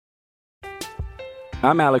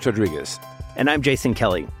I'm Alex Rodriguez. And I'm Jason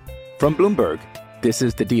Kelly. From Bloomberg, this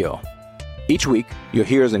is The Deal. Each week, you'll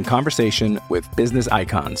hear us in conversation with business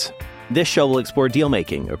icons. This show will explore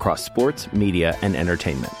deal-making across sports, media, and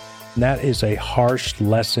entertainment. That is a harsh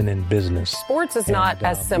lesson in business. Sports is not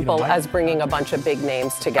as simple as bringing a bunch of big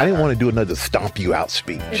names together. I didn't want to do another stomp you out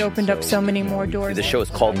speech. It opened up so many more doors. The show is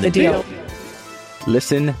called The Deal.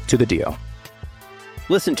 Listen to The Deal.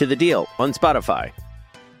 Listen to The Deal on Spotify.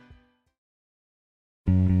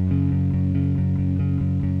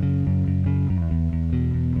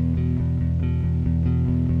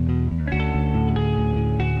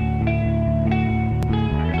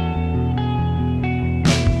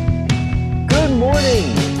 Good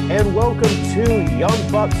morning and welcome to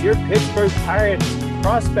Young Bucks, your Pittsburgh Pirates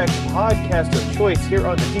prospect podcast of choice here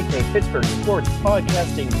on the DK Pittsburgh Sports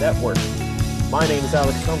Podcasting Network. My name is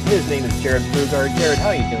Alex Trump. His name is Jared Brugard. Jared,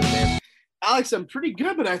 how you doing, man? Alex, I'm pretty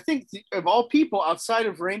good, but I think of all people outside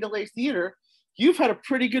of Rain Delay Theater, you've had a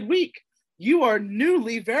pretty good week. You are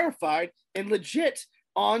newly verified and legit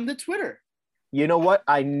on the Twitter. You know what?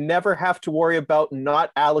 I never have to worry about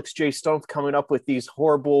not Alex J. Stumpf coming up with these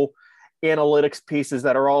horrible analytics pieces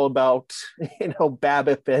that are all about,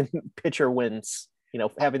 BABIP and pitcher wins,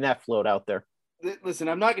 having that float out there. Listen,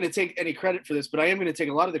 I'm not going to take any credit for this, but I am going to take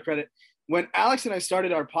a lot of the credit. When Alex and I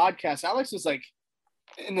started our podcast, Alex was like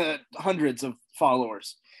in the hundreds of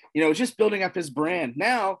followers, just building up his brand.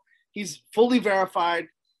 Now he's fully verified.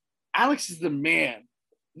 Alex is the man.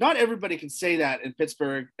 Not everybody can say that in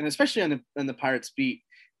Pittsburgh, and especially on the Pirates beat,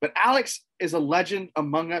 but Alex is a legend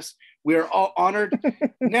among us. We are all honored.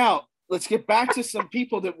 Now, let's get back to some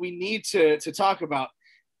people that we need to talk about.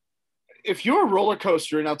 If you're a roller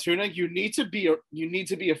coaster in Altoona, you need to be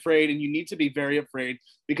afraid, and you need to be very afraid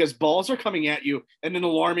because balls are coming at you at an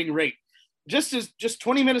alarming rate. Just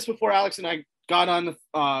 20 minutes before Alex and I got on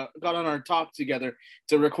our talk together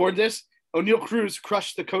to record this, O'Neill Cruz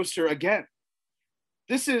crushed the coaster again.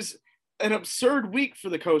 This is an absurd week for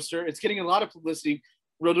the coaster. It's getting a lot of publicity.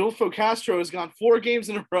 Rodolfo Castro has gone 4 games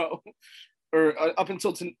in a row, or up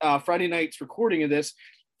until Friday night's recording of this,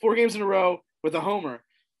 4 games in a row with a homer.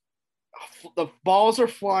 The balls are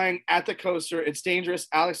flying at the coaster. It's dangerous.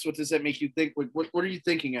 Alex, what does that make you think? What are you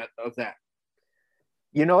thinking of that?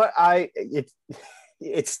 You know what?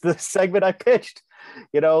 It's the segment I pitched.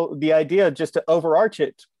 The idea just to overarch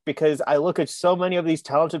it, because I look at so many of these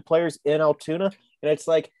talented players in Altoona, and it's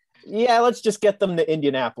like, yeah, let's just get them to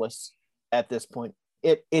Indianapolis at this point.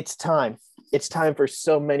 It's time. It's time for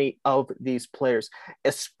so many of these players,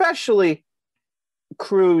 especially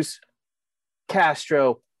Cruz,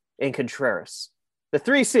 Castro, and Contreras. The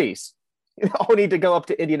 3 C's all need to go up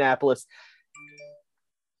to Indianapolis.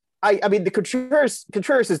 I mean, the Contreras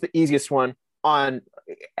is the easiest one on,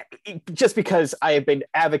 just because I have been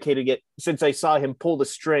advocating it since I saw him pull the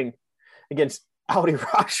string against Audi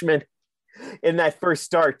Rashman in that first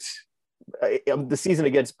start of the season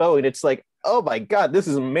against Bowie. It's like, oh my God, this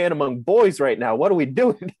is a man among boys right now. What are we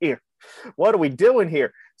doing here?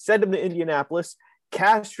 Send him to Indianapolis.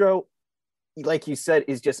 Castro, like you said,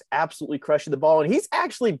 is just absolutely crushing the ball. And he's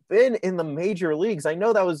actually been in the major leagues. I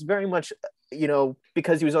know that was very much,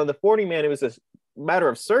 because he was on the 40-man, it was a matter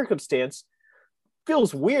of circumstance.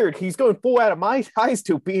 Feels weird. He's going full out of my eyes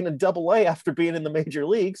to being in Double-A after being in the major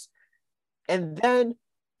leagues. And then,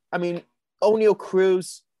 O'Neill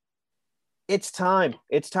Cruz, it's time.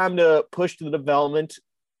 It's time to push to the development.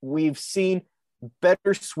 We've seen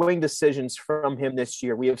better swing decisions from him this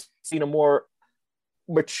year. We have seen a more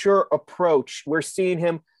mature approach. We're seeing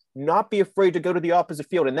him not be afraid to go to the opposite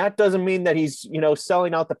field. And that doesn't mean that he's,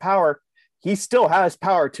 selling out the power. He still has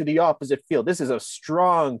power to the opposite field. This is a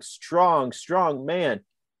strong man.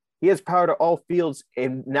 He has power to all fields.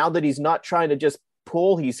 And now that he's not trying to just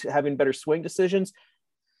pull, he's having better swing decisions.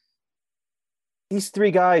 These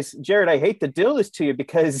 3 guys, Jared, I hate to do this to you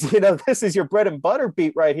because, this is your bread and butter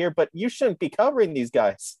beat right here, but you shouldn't be covering these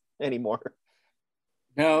guys anymore.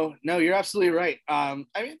 No, you're absolutely right.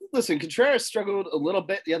 Listen, Contreras struggled a little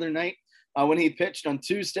bit the other night when he pitched on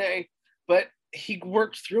Tuesday, but he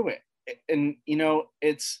worked through it. And,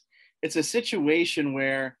 it's a situation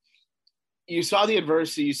where you saw the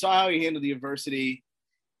adversity, you saw how he handled the adversity.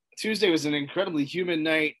 Tuesday was an incredibly humid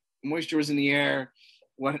night. Moisture was in the air.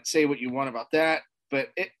 Say what you want about that, but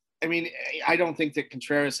I don't think that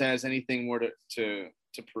Contreras has anything more to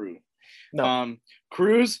prove. No.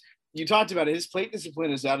 Cruz, you talked about it. His plate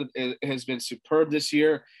discipline has been superb this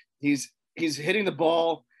year. He's hitting the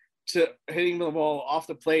ball off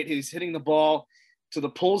the plate. He's hitting the ball to the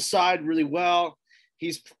pull side really well.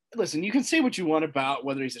 Listen, you can say what you want about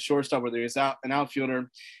whether he's a shortstop, whether he's an outfielder,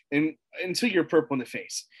 and until you're purple in the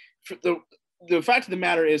face. the fact of the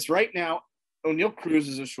matter is, right now, O'Neal Cruz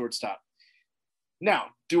is a shortstop. Now,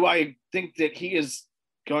 do I think that he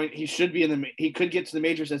should be he could get to the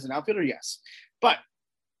majors as an outfielder? Yes. But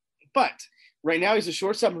right now he's a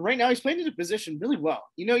shortstop, and right now he's playing in a position really well.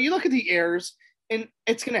 You look at the errors, and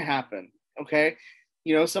it's going to happen, okay?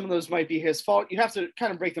 Some of those might be his fault. You have to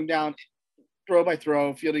kind of break them down, throw by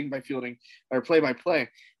throw, fielding by fielding, or play by play.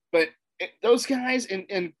 But those guys,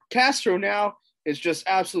 and Castro now is just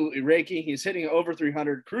absolutely raking. He's hitting over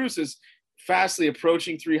 300. Cruz is fastly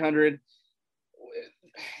approaching 300.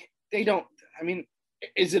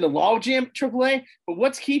 Is it a logjam, AAA? But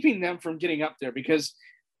what's keeping them from getting up there? Because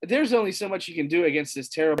there's only so much you can do against this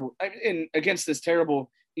terrible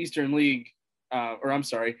Eastern League,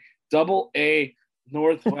 Double A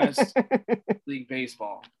Northwest League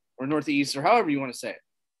Baseball, or Northeast, or however you want to say it.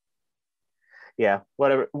 Yeah,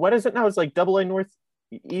 whatever. What is it now? It's like Double A North,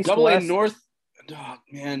 East, Double West? A North. Oh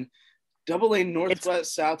man, Double A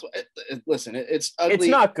Northwest, South. Listen, it's ugly. It's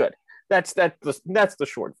not good. That's the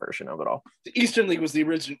short version of it all. The Eastern League was the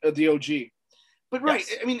original, the OG. But right,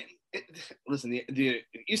 yes. Listen, the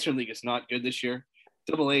Eastern League is not good this year.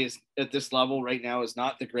 Double A is at this level right now is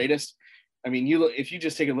not the greatest. If you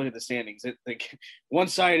just take a look at the standings, one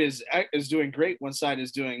side is doing great, one side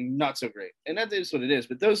is doing not so great, and that is what it is.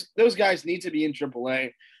 But those guys need to be in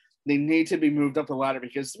AAA. They need to be moved up the ladder,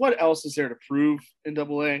 because what else is there to prove in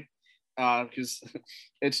Double A? Because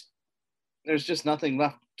there's just nothing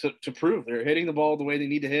left to prove. They're hitting the ball the way they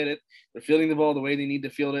need to hit it. They're fielding the ball the way they need to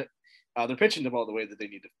field it. They're pitching the ball the way that they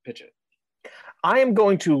need to pitch it. I am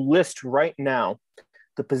going to list right now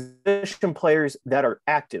the position players that are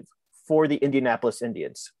active for the Indianapolis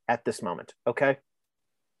Indians at this moment, okay?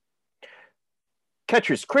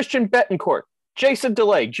 Catchers: Christian Bettencourt, Jason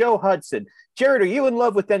DeLay, Joe Hudson. Jared, are you in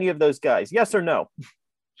love with any of those guys? Yes or no?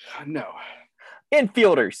 No.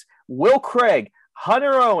 Infielders: Will Craig,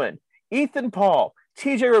 Hunter Owen, Ethan Paul,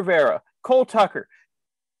 TJ Rivera, Cole Tucker.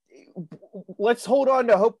 Let's hold on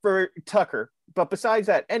to hope for Tucker. But besides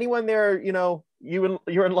that, anyone there,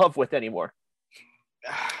 you're in love with anymore?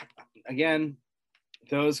 Again,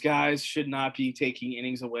 those guys should not be taking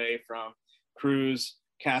innings away from Cruz,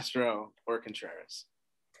 Castro, or Contreras.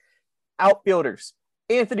 Outfielders: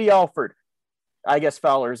 Anthony Alford. I guess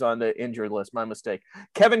Fowler's on the injured list. My mistake.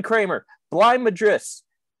 Kevin Kramer, Bly Madris.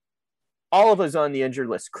 All of us on the injured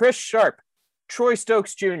list. Chris Sharp, Troy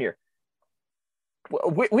Stokes Jr.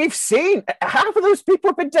 We've seen half of those people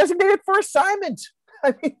have been designated for assignment.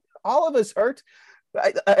 All of us hurt.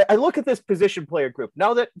 I look at this position player group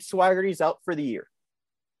now that Swaggerty's out for the year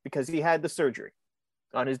because he had the surgery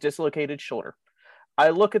on his dislocated shoulder. I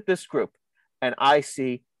look at this group and I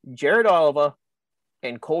see Jared Oliva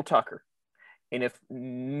and Cole Tucker. And if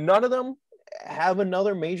none of them have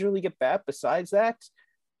another major league at bat besides that,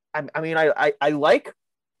 I like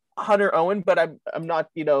Hunter Owen, but I'm not,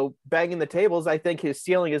 banging the tables. I think his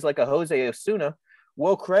ceiling is like a Jose Osuna.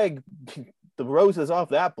 Will Craig, the roses off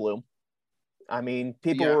that bloom.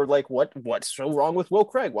 People were like, what's so wrong with Will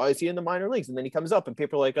Craig? Why is he in the minor leagues? And then he comes up and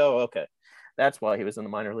people are like, oh, okay. That's why he was in the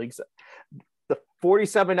minor leagues. The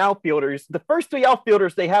 47 outfielders, the first three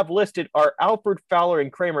outfielders they have listed are Alford, Fowler,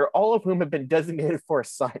 and Kramer, all of whom have been designated for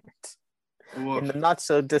assignment in the not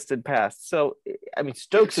so distant past. So,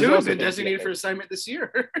 Stokes has also been designated for assignment this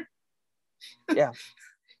year. Yeah.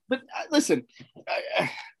 But listen,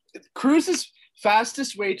 Cruz's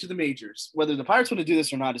fastest way to the majors, whether the Pirates want to do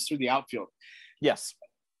this or not, is through the outfield. Yes.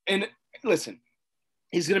 And listen,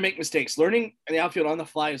 he's going to make mistakes. Learning the outfield on the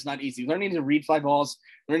fly is not easy. Learning to read fly balls,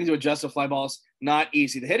 learning to adjust to fly balls, not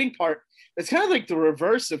easy. The hitting part, it's kind of like the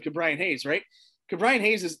reverse of Ke'Bryan Hayes, right? Ke'Bryan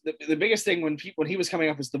Hayes is the biggest thing when he was coming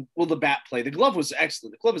up is the bat play. The glove was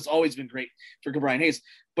excellent. The glove has always been great for Ke'Bryan Hayes,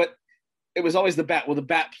 but it was always the bat. Well, the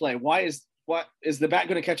bat play. What is the bat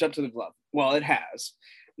going to catch up to the glove? Well, it has.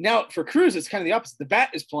 Now for Cruz, it's kind of the opposite. The bat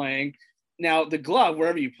is playing. Now the glove,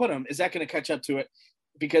 wherever you put him, is that going to catch up to it?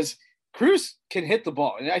 Because Cruz can hit the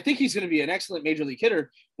ball. And I think he's going to be an excellent major league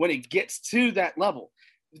hitter when it gets to that level.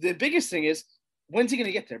 The biggest thing is, when's he going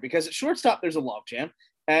to get there? Because at shortstop, there's a logjam.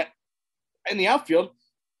 In the outfield,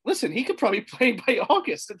 listen, he could probably be playing by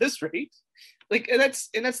August at this rate. And that's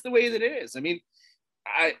the way that it is.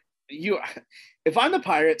 If I'm the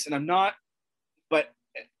Pirates, and I'm not, but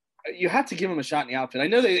you have to give him a shot in the outfield. I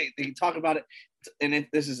know they talk about it, and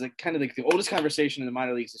this is kind of like the oldest conversation in the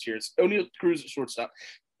minor leagues this year. It's O'Neal Cruz at shortstop.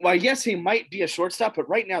 Well, yes, he might be a shortstop, but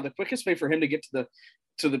right now the quickest way for him to get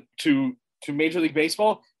to Major League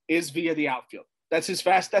Baseball is via the outfield. That's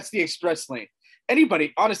the express lane.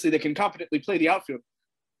 Anybody, honestly, that can competently play the outfield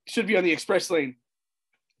should be on the express lane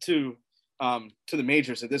to the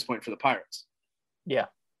majors at this point for the Pirates. Yeah.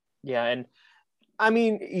 Yeah, and I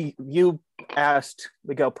mean, you asked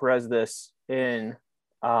Miguel Perez this in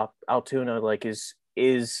Altoona, like, is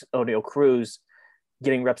Oneil Cruz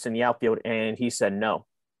getting reps in the outfield? And he said no.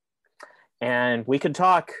 And we could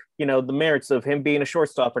talk, the merits of him being a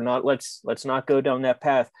shortstop or not. Let's not go down that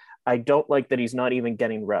path. I don't like that he's not even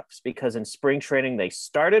getting reps, because in spring training they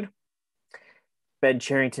started. Ben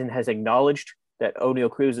Cherington has acknowledged that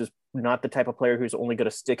Oneil Cruz is not the type of player who's only going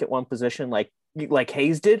to stick at one position like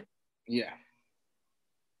Hayes did. Yeah.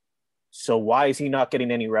 So why is he not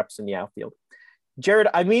getting any reps in the outfield? Jared,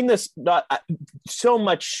 I mean this not so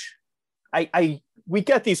much. We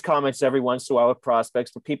get these comments every once in a while with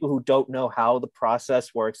prospects for people who don't know how the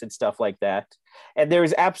process works and stuff like that. And there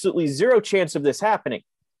is absolutely zero chance of this happening.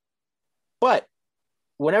 But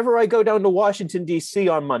whenever I go down to Washington, D.C.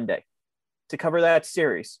 on Monday to cover that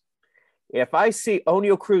series, if I see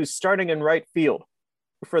Oneil Cruz starting in right field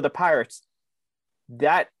for the Pirates,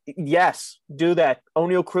 yes, do that.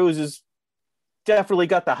 Oneil Cruz has definitely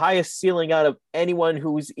got the highest ceiling out of anyone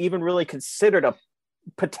who's even really considered a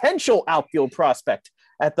potential outfield prospect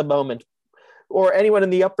at the moment, or anyone in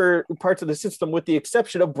the upper parts of the system, with the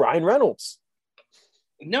exception of Brian Reynolds.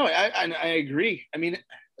 No, I agree. I mean,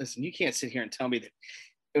 listen, you can't sit here and tell me that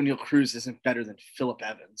Oneil Cruz isn't better than Phillip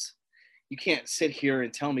Evans. You can't sit here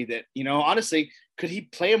and tell me that, honestly, could he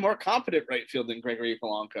play a more competent right field than Gregory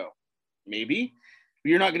Polanco? Maybe.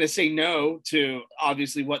 You're not going to say no to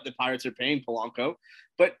obviously what the Pirates are paying Polanco,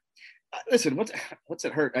 but listen, what's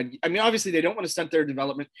it hurt? I mean, obviously they don't want to stunt their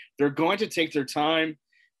development. They're going to take their time,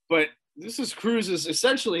 but this is Cruz's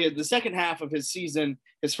essentially the second half of his season,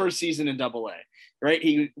 his first season in AA, right?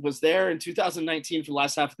 He was there in 2019 for the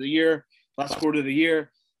last half of the year, last quarter of the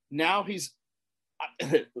year. Now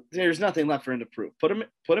there's nothing left for him to prove. Put him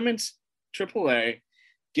in AAA,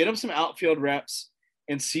 get him some outfield reps,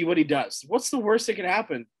 and see what he does. What's the worst that could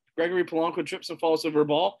happen? Gregory Polanco trips and falls over a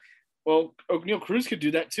ball. Well, Oneil Cruz could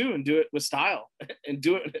do that too, and do it with style and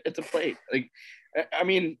do it at the plate. Like, I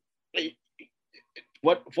mean,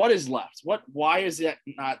 what is left? Why is that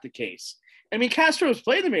not the case? I mean, Castro's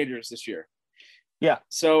played the majors this year. Yeah.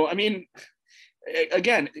 So, I mean,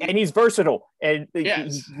 again, and he's versatile, and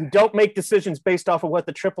yes. You don't make decisions based off of what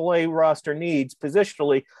the AAA roster needs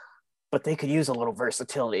positionally, but they could use a little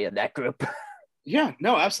versatility in that group. Yeah,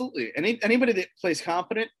 no, absolutely. Anybody that plays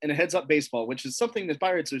competent and heads up baseball, which is something the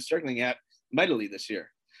Pirates are struggling at mightily this year.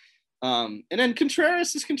 And then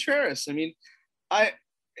Contreras is Contreras. I mean,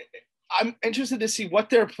 I'm interested to see what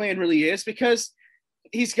their plan really is, because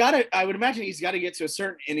I would imagine he's got to get to a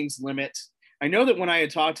certain innings limit. I know that when I had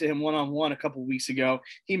talked to him one-on-one a couple of weeks ago,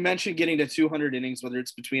 he mentioned getting to 200 innings, whether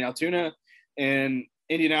it's between Altoona and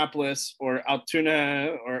Indianapolis, or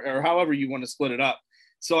Altoona or however you want to split it up.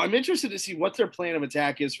 So I'm interested to see what their plan of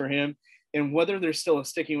attack is for him, and whether they're still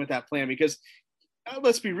sticking with that plan, because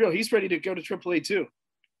let's be real, he's ready to go to AAA too.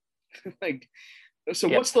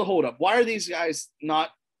 What's the holdup? Why are these guys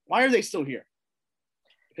why are they still here?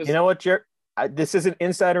 Because, you know what, Jared? This isn't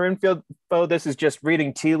insider info. This is just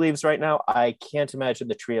reading tea leaves right now. I can't imagine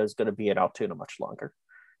the trio is going to be in Altoona much longer.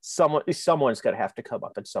 Someone's going to have to come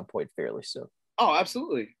up at some point fairly soon. Oh,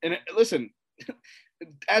 absolutely. And listen,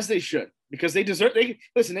 as they should, because they deserve. They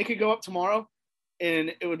could go up tomorrow,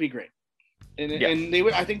 and it would be great. And they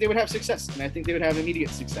would. I think they would have success, and I think they would have immediate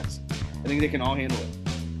success. I think they can all handle it.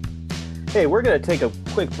 Hey, we're going to take a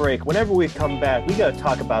quick break. Whenever we come back, we got to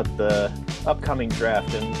talk about the upcoming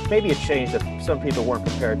draft and maybe a change that some people weren't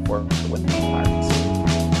prepared for with the Pirates.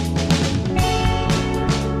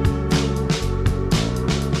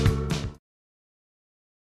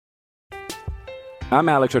 I'm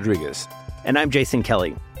Alex Rodriguez. And I'm Jason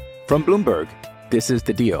Kelly. From Bloomberg, this is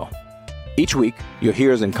The Deal. Each week, you'll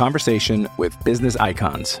hear us in conversation with business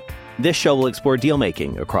icons. This show will explore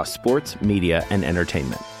deal-making across sports, media, and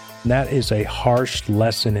entertainment. That is a harsh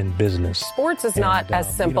lesson in business. Sports is not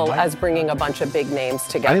as simple as bringing a bunch of big names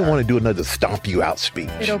together. I didn't want to do another stomp you out speech.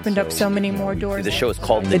 It opened up so many more doors. The show is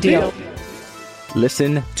called The Deal.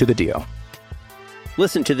 Listen to The Deal.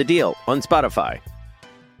 Listen to The Deal on Spotify.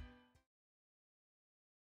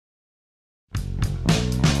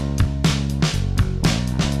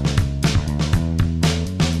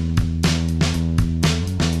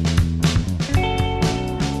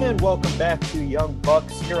 And welcome back to Young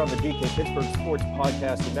Bucks here on the DK Pittsburgh Sports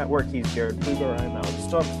Podcasting Network. He's Jared Kluger. I'm Alex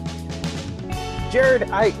Stumpf. Jared,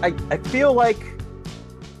 I feel like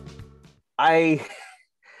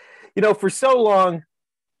for so long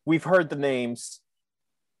we've heard the names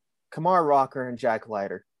Kumar Rocker and Jack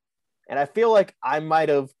Leiter. And I feel like I might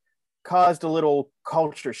have caused a little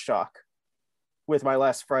culture shock with my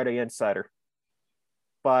last Friday Insider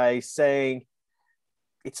by saying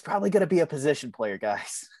it's probably going to be a position player,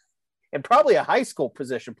 guys, and probably a high school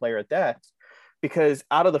position player at that, because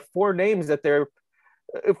out of the 4 names that they're,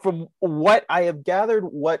 from what I have gathered,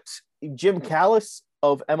 what Jim Callis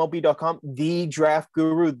of MLB.com, the draft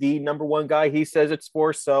guru, the number one guy, he says it's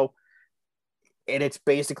 4. So, and it's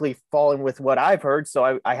basically falling with what I've heard.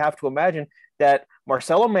 So I have to imagine that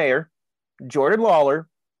Marcelo Mayer, Jordan Lawler,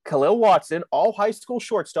 Khalil Watson, all high school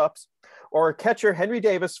shortstops, or catcher Henry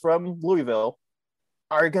Davis from Louisville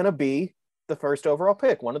are going to be the first overall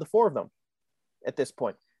pick, one of the 4 of them at this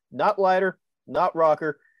point. Not Leiter, not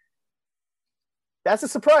Rocker. That's a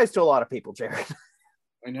surprise to a lot of people, Jared.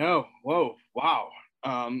 I know. Whoa. Wow.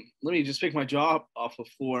 Let me just pick my jaw off the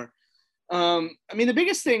floor. I mean, the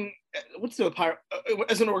biggest thing, what's the Pirate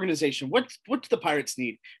as an organization? What do the Pirates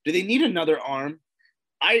need? Do they need another arm?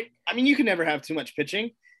 I mean, you can never have too much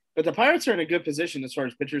pitching, but the Pirates are in a good position as far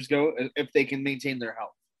as pitchers go if they can maintain their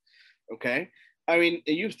health. Okay. I mean,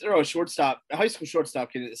 you throw a shortstop, a high school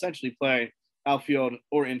shortstop can essentially play outfield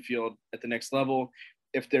or infield at the next level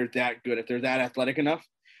if they're that good, if they're that athletic enough.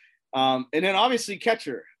 And then obviously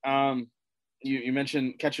catcher. You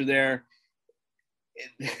mentioned catcher there.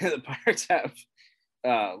 The Pirates have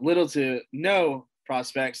little to no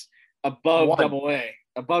prospects above double A,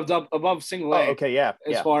 above single A. Oh, okay, yeah.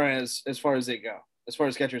 As far as they go, as far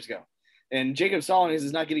as catchers go. And Jacob Stallings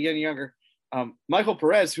is not going to get any younger. Michael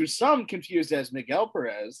Perez, who some confused as Miguel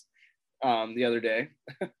Perez the other day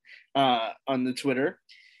on the Twitter,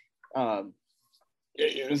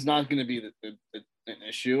 it is not going to be an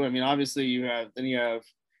issue. I mean, obviously you have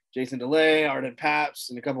Jason DeLay, Arden Paps,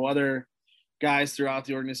 and a couple other guys throughout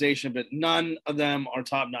the organization, but none of them are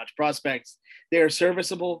top-notch prospects. They are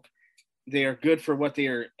serviceable. They are good for what they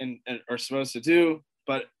are and are supposed to do.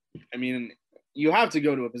 But I mean, you have to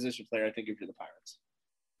go to a position player, I think, if you're the Pirates.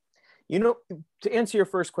 You know, to answer your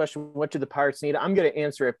first question, what do the Pirates need? I'm going to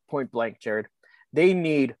answer it point blank, Jared. They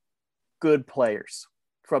need good players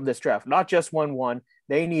from this draft, not just 1-1.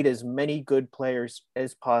 They need as many good players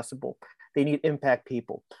as possible. They need impact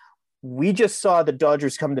people. We just saw the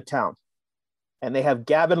Dodgers come to town, and they have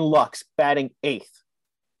Gavin Lux batting 8th.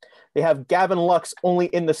 They have Gavin Lux only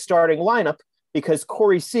in the starting lineup because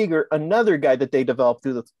Corey Seager, another guy that they developed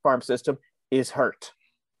through the farm system, is hurt.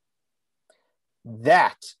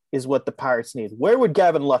 That is what the Pirates need. Where would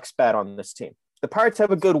Gavin Lux bat on this team? The Pirates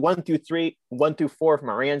have a good 1 through 3, 1 through 4 if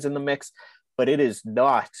Moran's in the mix, but it is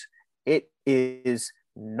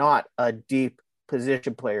not a deep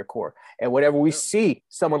position player core. And whenever we see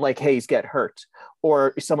someone like Hayes get hurt,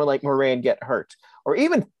 or someone like Moran get hurt, or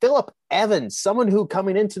even Phillip Evans, someone who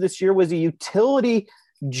coming into this year was a utility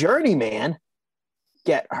journeyman,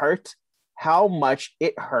 get hurt, how much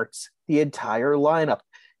it hurts the entire lineup.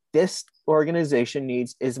 This organization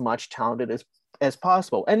needs as much talented as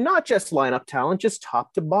possible, and not just lineup talent, just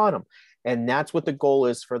top to bottom. And that's what the goal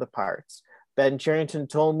is for the Pirates. Ben Cherington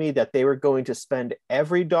told me that they were going to spend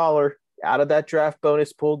every dollar out of that draft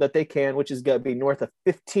bonus pool that they can, which is going to be north of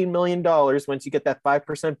 $15 million once you get that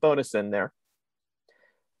 5% bonus in there.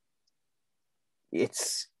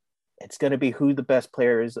 It's going to be who the best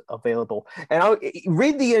player is available. And I'll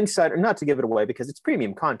read the insider, not to give it away because it's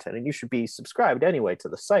premium content and you should be subscribed anyway to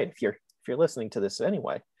the site if you're listening to this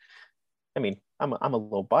anyway. I mean, I'm a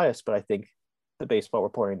little biased, but I think the baseball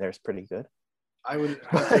reporting there is pretty good. I'd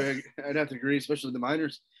have to agree, especially the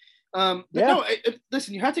minors.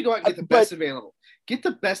 Listen, you have to go out and get the best available. Get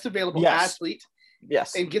the best available athlete.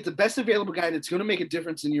 Yes. And get the best available guy that's going to make a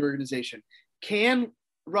difference in your organization. Can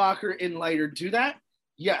Rocker and Leiter do that?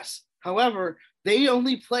 Yes. However, they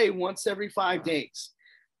only play once every 5 days.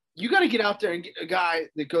 You got to get out there and get a guy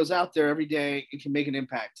that goes out there every day and can make an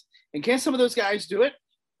impact. And can some of those guys do it?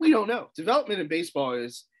 We don't know. Development in baseball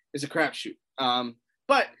is a crapshoot.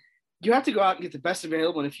 But you have to go out and get the best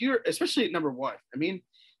available. And if you're, especially at number 1, I mean,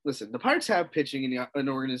 listen, the Pirates have pitching in an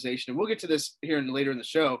organization, and we'll get to this here later in the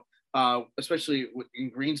show, especially in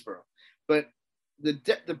Greensboro. But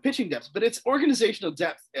the pitching depth, but it's organizational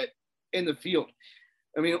depth in the field.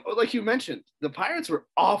 I mean, like you mentioned, the Pirates were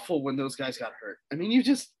awful when those guys got hurt. I mean,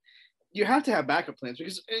 you have to have backup plans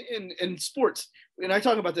because in sports, and I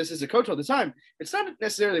talk about this as a coach all the time, it's not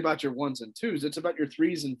necessarily about your 1s and 2s. It's about your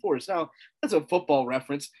 3s and 4s. Now, that's a football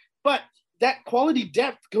reference, but that quality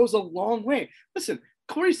depth goes a long way. Listen,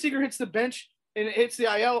 Corey Seager hits the bench and it hits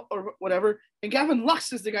the IL or whatever, and Gavin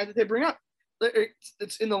Lux is the guy that they bring up.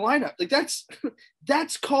 It's in the lineup. Like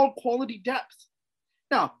that's called quality depth.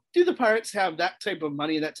 Now, do the Pirates have that type of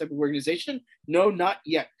money, that type of organization? No, not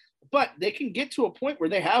yet. But they can get to a point where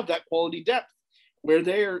they have that quality depth, where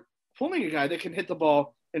they are pulling a guy that can hit the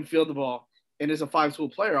ball and field the ball and is a 5-tool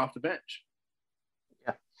player off the bench.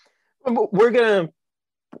 Yeah. We're going to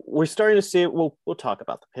we're starting to see it. We'll talk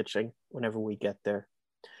about the pitching whenever we get there.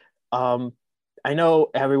 I know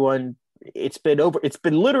everyone. It's been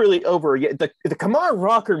literally over. The Kumar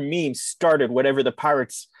Rocker meme started whenever the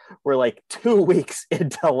Pirates were like 2 weeks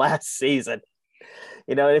into last season.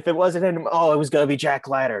 If it wasn't him, it was going to be Jack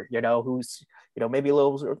Leiter, who's, maybe a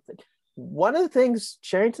little. One of the things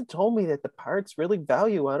Cherington told me that the Pirates really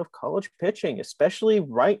value out of college pitching, especially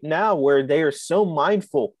right now where they are so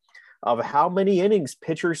mindful of how many innings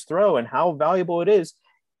pitchers throw and how valuable it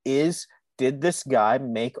is did this guy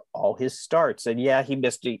make all his starts? And yeah,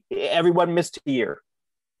 everyone missed a year.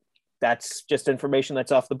 That's just information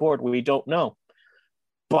that's off the board. We don't know.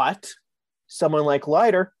 But someone like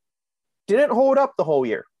Leiter didn't hold up the whole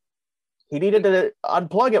year. He needed to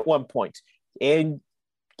unplug at one point. And,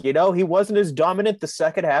 he wasn't as dominant the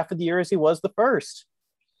second half of the year as he was the first.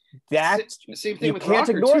 Same thing with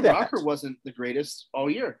Rocker. Ignore that. Rocker wasn't the greatest all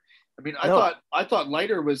year. I mean, I thought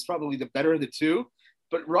Leiter was probably the better of the two.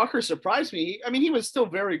 But Rocker surprised me. I mean, he was still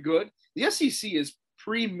very good. The SEC is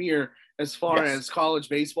premier as far as college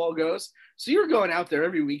baseball goes. So you're going out there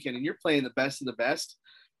every weekend and you're playing the best of the best.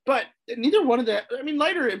 But neither one of that. I mean,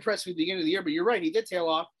 Leiter impressed me at the beginning of the year, but you're right. He did tail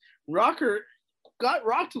off. Rocker got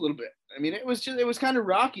rocked a little bit. I mean, it was kind of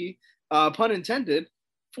rocky, pun intended,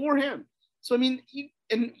 for him. So, I mean,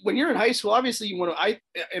 and when you're in high school, obviously you want to,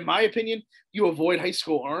 in my opinion, you avoid high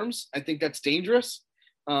school arms. I think that's dangerous.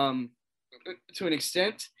 To an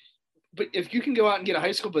extent, but if you can go out and get a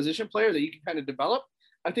high school position player that you can kind of develop,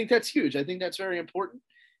 I think that's huge. I think that's very important.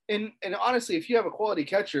 And honestly, if you have a quality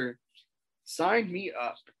catcher, sign me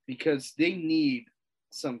up because they need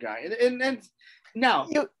some guy. And now,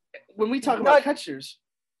 when we talk about catchers,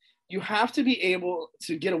 you have to be able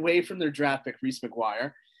to get away from their draft pick, Reese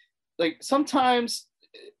McGuire. Like sometimes,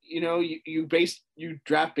 you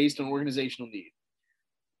draft based on organizational need.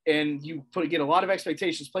 And you get a lot of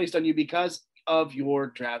expectations placed on you because of your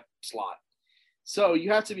draft slot. So you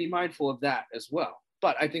have to be mindful of that as well.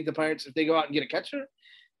 But I think the Pirates, if they go out and get a catcher,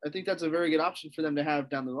 I think that's a very good option for them to have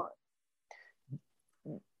down the line.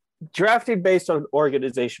 Drafting based on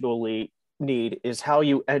organizational need is how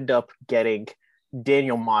you end up getting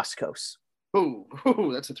Daniel Moskos. Ooh,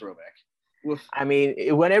 that's a throwback. Oof. I mean,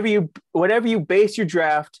 whenever you base your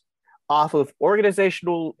draft off of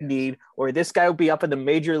organizational need, or this guy will be up in the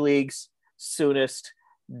major leagues soonest,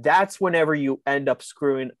 that's whenever you end up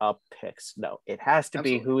screwing up picks. No, it has to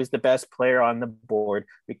be who is the best player on the board,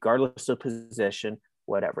 regardless of position,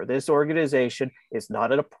 whatever. This organization is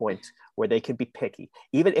not at a point where they can be picky.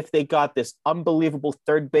 Even if they got this unbelievable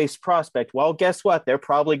third base prospect, well, guess what? They're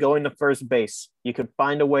probably going to first base. You could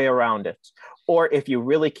find a way around it. Or if you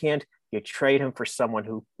really can't, you trade him for someone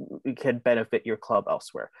who can benefit your club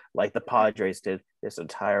elsewhere, like the Padres did this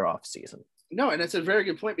entire offseason. No, and that's a very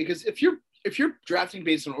good point, because if you're drafting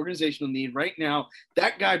based on organizational need right now,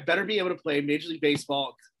 that guy better be able to play Major League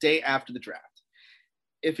Baseball the day after the draft.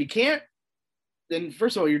 If he can't, then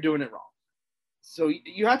first of all, you're doing it wrong. So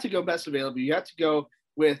you have to go best available. You have to go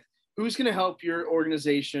with who's going to help your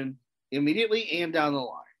organization immediately and down the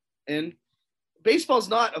line. And baseball's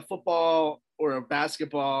not a football or a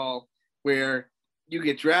basketball where you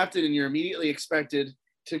get drafted and you're immediately expected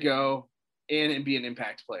to go in and be an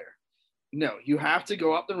impact player. No, you have to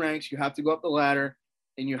go up the ranks, you have to go up the ladder,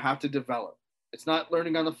 and you have to develop. It's not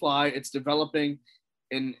learning on the fly, it's developing.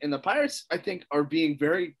 And the Pirates, I think, are being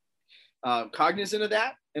very cognizant of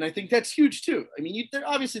that. And I think that's huge too. I mean,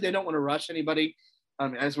 obviously they don't want to rush anybody,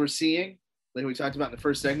 as we're seeing, like we talked about in the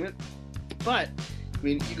first segment. But, I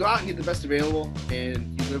mean, you go out and get the best available,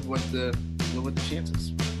 and you live with the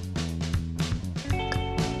chances.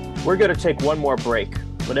 We're going to take one more break.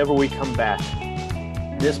 Whenever we come back,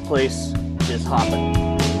 this place is hopping.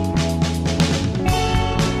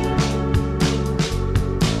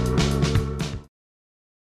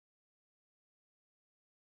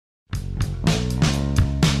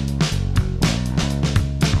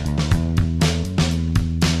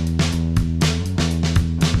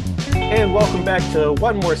 And welcome back to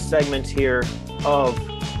one more segment here of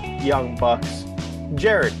Young Bucks.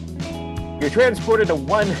 Jared, you're transported to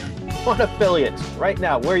one affiliate right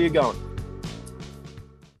now. Where are you going?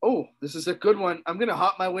 Oh, this is a good one. I'm going to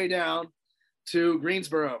hop my way down to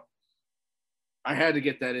Greensboro. I had to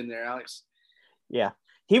get that in there, Alex. Yeah.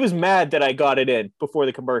 He was mad that I got it in before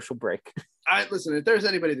the commercial break. Listen, if there's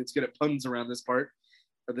anybody that's good at puns around this part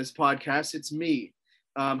of this podcast, it's me.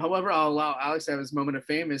 However, I'll allow Alex to have his moment of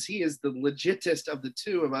fame, as he is the legitest of the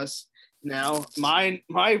two of us now. My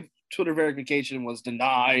Twitter verification was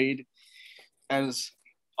denied, as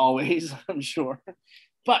always, I'm sure.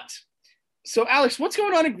 But, so Alex, what's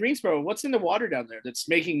going on in Greensboro? What's in the water down there that's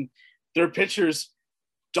making their pitchers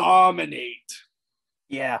dominate.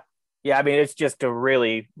 Yeah. Yeah, I mean, it's just a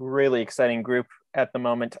really, really exciting group at the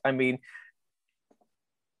moment. I mean,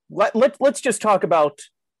 let's just talk about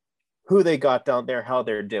who they got down there, how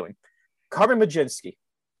they're doing. Carmen Mlodzinski,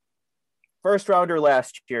 first rounder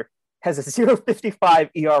last year, has a 0.55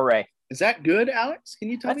 ERA. Is that good, Alex? Can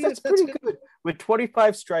you tell me? That's pretty good. With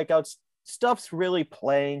 25 strikeouts. Stuff's really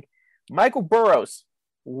playing. Michael Burrows,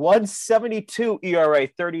 1.72 ERA,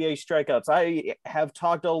 38 strikeouts. I have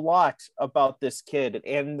talked a lot about this kid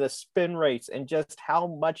and the spin rates and just how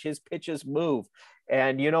much his pitches move.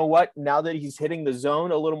 And you know what? Now that he's hitting the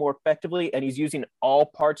zone a little more effectively and he's using all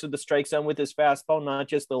parts of the strike zone with his fastball, not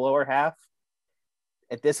just the lower half,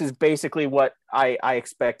 this is basically what I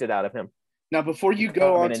expected out of him. Now, before you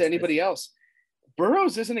go on to anybody else,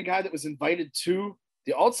 Burrows isn't a guy that was invited to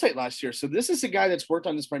the alt site last year. So this is a guy that's worked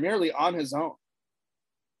on this primarily on his own.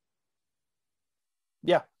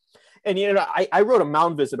 Yeah. And, you know, I wrote a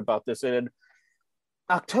Mound Visit about this in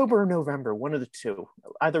October or November, one of the two,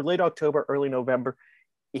 either late October, early November.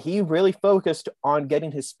 He really focused on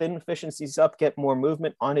getting his spin efficiencies up, get more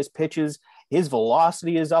movement on his pitches. His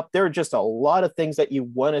velocity is up. There are just a lot of things that you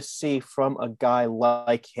want to see from a guy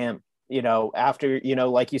like him. You know, after, you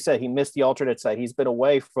know, like you said, he missed the alternate site. He's been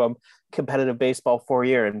away from competitive baseball for a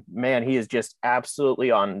year. And man, he is just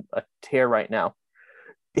absolutely on a tear right now.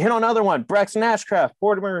 Hit on another one, Braxton Ashcraft,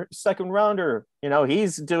 Baltimore second rounder. You know,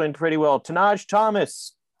 he's doing pretty well. Tanaj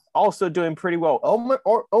Thomas also doing pretty well.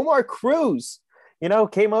 Omar Cruz, you know,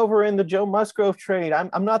 came over in the Joe Musgrove trade.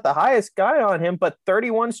 I'm not the highest guy on him, but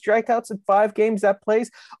 31 strikeouts in 5 games that plays.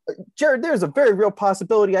 Jared, there's a very real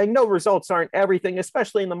possibility. I know results aren't everything,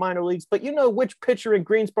 especially in the minor leagues, but you know which pitcher in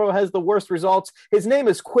Greensboro has the worst results? His name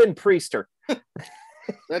is Quinn Priester.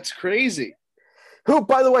 That's crazy. Who,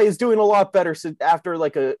 by the way, is doing a lot better after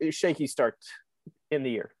like a shaky start in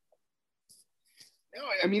the year. No,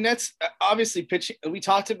 I mean, that's obviously pitching. We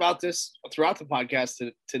talked about this throughout the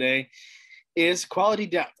podcast today. Is quality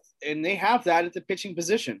depth, and they have that at the pitching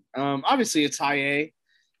position. Obviously, it's high A.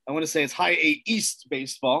 I want to say it's high A East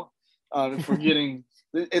baseball. If we're getting,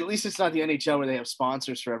 at least it's not the NHL where they have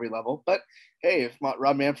sponsors for every level. But hey, if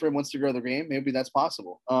Rob Manfred wants to grow the game, maybe that's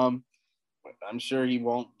possible. I'm sure he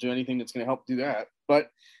won't do anything that's going to help do that. But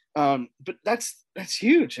that's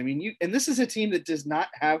huge. I mean, and this is a team that does not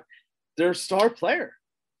have their star player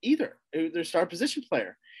either, their star position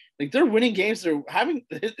player. Like, they're winning games.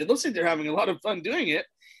 It looks like they're having a lot of fun doing it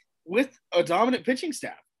with a dominant pitching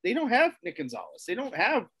staff. They don't have Nick Gonzalez. They don't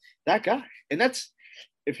have that guy. And that's,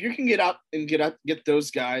 if you can get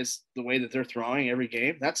those guys the way that they're throwing every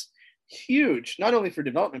game, that's huge, not only for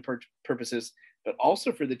development purposes, but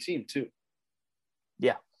also for the team too.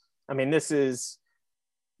 Yeah. I mean, this is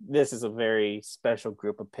a very special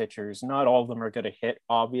group of pitchers. Not all of them are going to hit.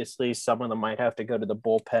 Obviously, some of them might have to go to the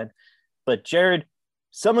bullpen, but Jared,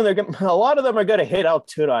 a lot of them are going to hit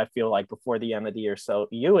Altoona, I feel like, before the end of the year. So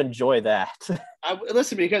you enjoy that.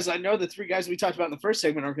 Listen, because I know the 3 guys we talked about in the first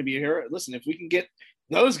segment aren't going to be here. Listen, if we can get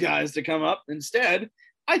those guys to come up instead,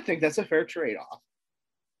 I think that's a fair trade-off.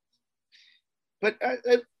 But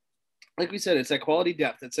like we said, it's that quality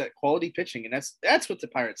depth. It's that quality pitching, and that's what the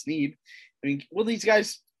Pirates need. I mean, will these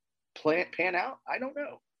guys pan out? I don't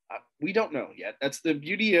know. We don't know yet. That's the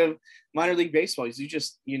beauty of minor league baseball. Is you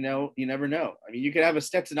never know. I mean, you could have a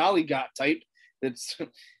Stetson Ali type that's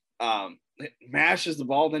mashes the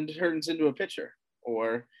ball, then turns into a pitcher,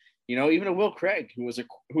 or even a Will Craig, who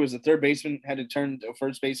was a third baseman, had to turn to a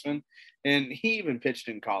first baseman, and he even pitched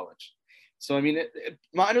in college. So, I mean,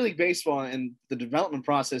 minor league baseball and the development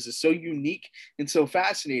process is so unique and so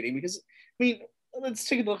fascinating because, I mean, let's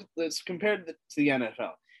take a look. Let's compare it to the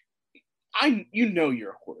NFL.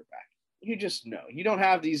 You're a quarterback. You just know. You don't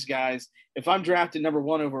have these guys. If I'm drafted number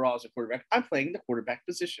 1 overall as a quarterback, I'm playing the quarterback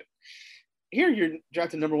position. Here, you're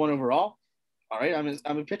drafted number 1 overall. All right,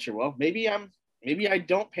 I'm a pitcher. Well, maybe I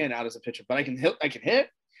don't pan out as a pitcher, but I can hit,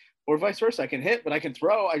 or vice versa. I can hit, but I can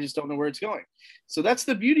throw. I just don't know where it's going. So that's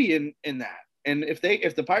the beauty in that. And if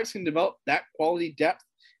the Pirates can develop that quality depth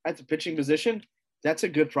at the pitching position, that's a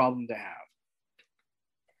good problem to have.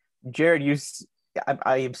 Jared,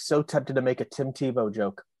 I am so tempted to make a Tim Tebow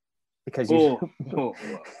joke because well,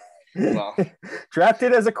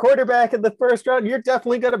 drafted as a quarterback in the first round, you're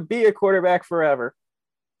definitely going to be a quarterback forever.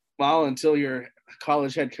 Well, until your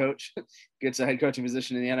college head coach gets a head coaching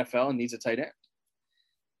position in the NFL and needs a tight end.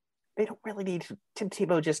 They don't really need Tim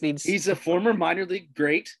Tebow. Just needs. He's a former minor league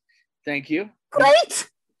great. Thank you. Great.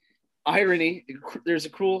 Irony. There's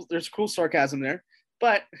cool sarcasm there,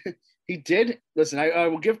 but. He did. Listen, I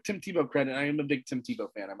will give Tim Tebow credit. I am a big Tim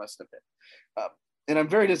Tebow fan, I must admit. And I'm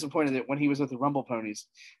very disappointed that when he was with the Rumble Ponies,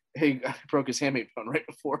 he broke his hamate bone right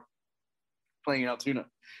before playing in Altoona.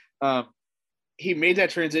 He made that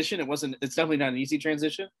transition. It's definitely not an easy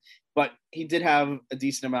transition, but he did have a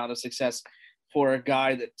decent amount of success for a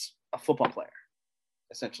guy that's a football player,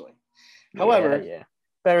 essentially. However,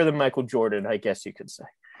 better than Michael Jordan, I guess you could say.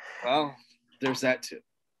 Well, there's that too.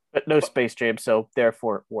 But no Space Jam, so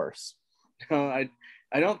therefore worse. No, I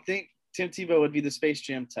don't think Tim Tebow would be the Space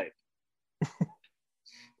Jam type.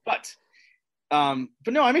 But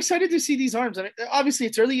no, I'm excited to see these arms. I mean, obviously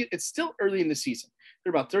it's early. It's still early in the season. They're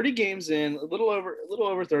about 30 games in, a little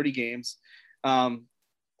over 30 games.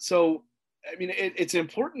 So, I mean, it's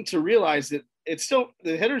important to realize that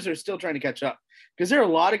the hitters are still trying to catch up, because there are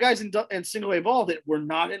a lot of guys in single A ball that were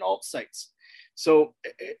not in alt sites. So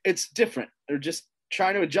it's different. They're just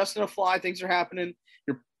trying to adjust on the fly. Things are happening.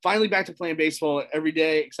 You're finally back to playing baseball every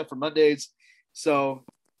day except for Mondays. So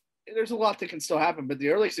there's a lot that can still happen, but the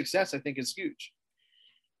early success, I think, is huge.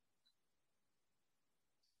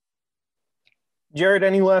 Jared,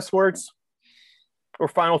 any last words or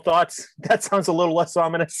final thoughts? That sounds a little less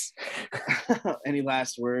ominous. Any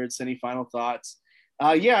last words? Any final thoughts?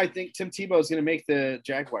 Yeah, I think Tim Tebow is going to make the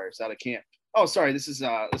Jaguars out of camp. Oh, sorry, this is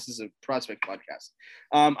a prospect podcast.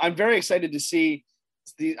 I'm very excited to see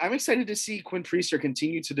I'm excited to see Quinn Priester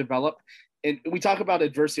continue to develop. And we talk about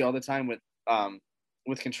adversity all the time with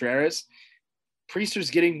Contreras.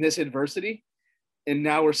 Priester's getting this adversity, and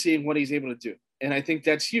now we're seeing what he's able to do. And I think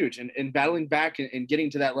that's huge. And battling back and getting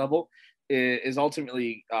to that level is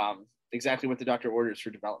ultimately exactly what the doctor orders for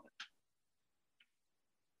development.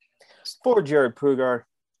 For Jared Pugar,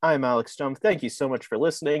 I'm Alex Stone. Thank you so much for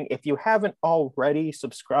listening. If you haven't already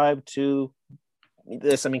subscribed to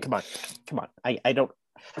this, I mean, come on.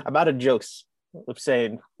 I'm out of jokes of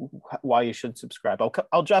saying why you should subscribe.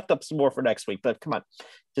 I'll draft up some more for next week, but come on,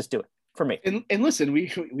 just do it for me. And listen,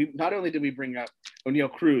 we not only did we bring up O'Neal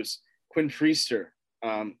Cruz, Quinn Priester,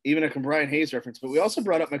 even a Brian Hayes reference, but we also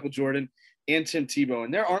brought up Michael Jordan and Tim Tebow.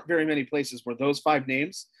 And there aren't very many places where those 5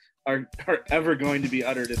 names are ever going to be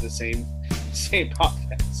uttered in the same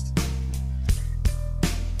podcast.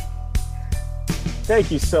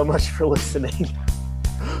 Thank you so much for listening.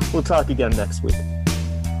 We'll talk again next week.